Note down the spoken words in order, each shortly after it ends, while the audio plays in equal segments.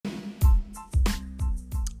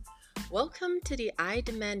Welcome to the I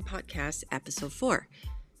Demand Podcast, Episode 4.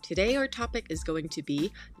 Today, our topic is going to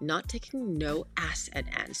be not taking no as an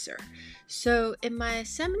answer. So, in my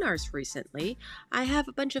seminars recently, I have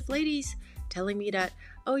a bunch of ladies telling me that,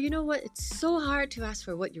 oh, you know what, it's so hard to ask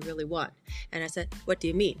for what you really want. And I said, what do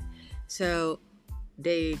you mean? So,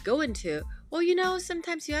 they go into, well,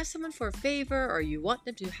 sometimes you ask someone for a favor or you want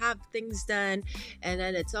them to have things done, and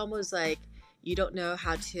then it's almost like you don't know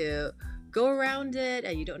how to go around it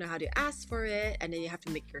and you don't know how to ask for it, and then you have to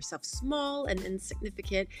make yourself small and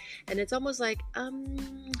insignificant, and it's almost like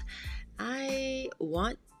I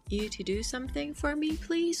want you to do something for me,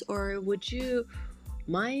 please, or would you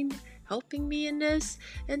mind helping me in this?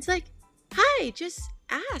 And it's like, hi, just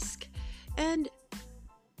ask. And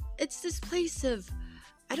it's this place of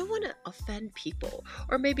I don't want to offend people,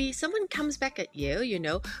 or maybe someone comes back at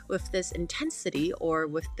you, with this intensity or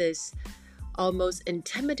with this almost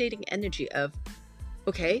intimidating energy of,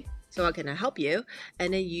 okay, so how can I help you?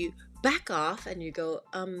 And then you back off and you go,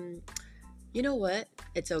 you know what?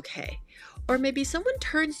 It's okay. Or maybe someone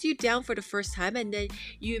turns you down for the first time and then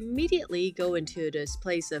you immediately go into this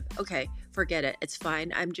place of, okay, forget it. It's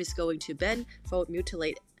fine. I'm just going to bend forward,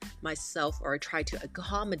 mutilate myself, or try to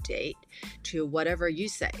accommodate to whatever you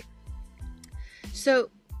say. So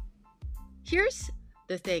here's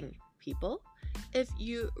the thing, people. If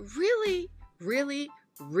you really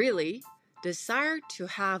desire to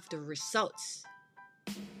have the results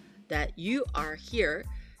that you are here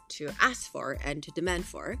to ask for and to demand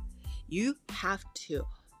for, you have to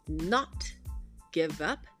not give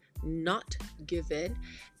up, not give in,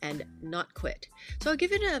 and not quit. So I'll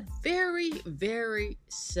give you a very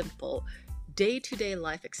simple day-to-day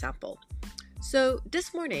life example. So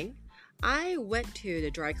this morning, I went to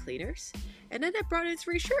the dry cleaners and then I brought in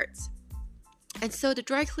 3 shirts. And so the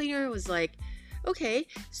dry cleaner was like, okay,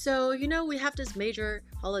 so we have this major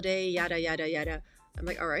holiday, yada yada yada. I'm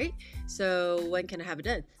like, all right, so when can I have it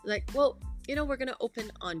done? Like, well, we're gonna open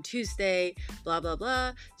on Tuesday, blah blah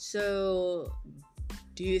blah. So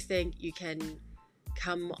do you think you can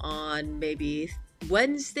come on maybe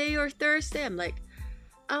Wednesday or Thursday? I'm like,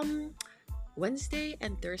 Wednesday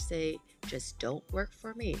and Thursday just don't work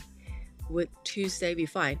for me. Would Tuesday be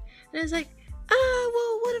fine? And I was like,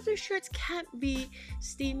 well, what if the shirts can't be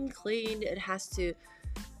steam cleaned? It has to,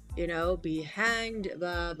 be hanged,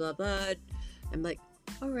 blah, blah, blah. I'm like,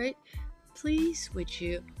 all right, please, would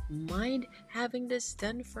you mind having this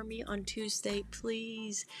done for me on Tuesday,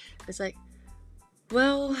 please? It's like,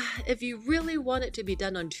 well, if you really want it to be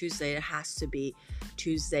done on Tuesday, it has to be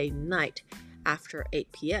Tuesday night after 8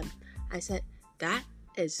 p.m. I said, that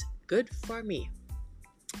is good for me.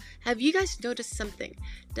 Have you guys noticed something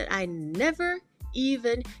that I never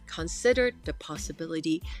even considered the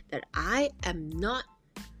possibility that I am not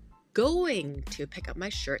going to pick up my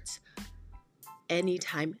shirts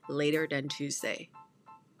anytime later than Tuesday?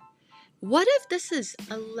 What if this is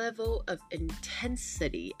a level of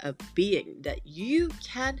intensity of being that you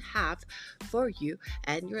can have for you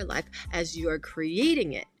and your life as you are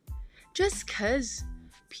creating it? Just because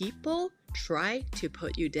people try to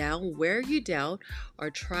put you down, wear you down, or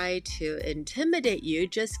try to intimidate you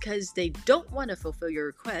just because they don't want to fulfill your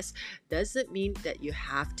request doesn't mean that you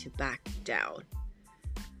have to back down.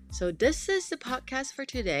 So this is the podcast for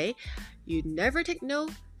today. You never take no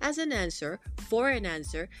as an answer for an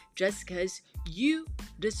answer just because you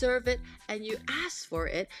deserve it and you ask for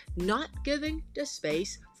it, not giving the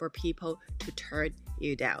space for people to turn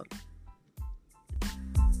you down.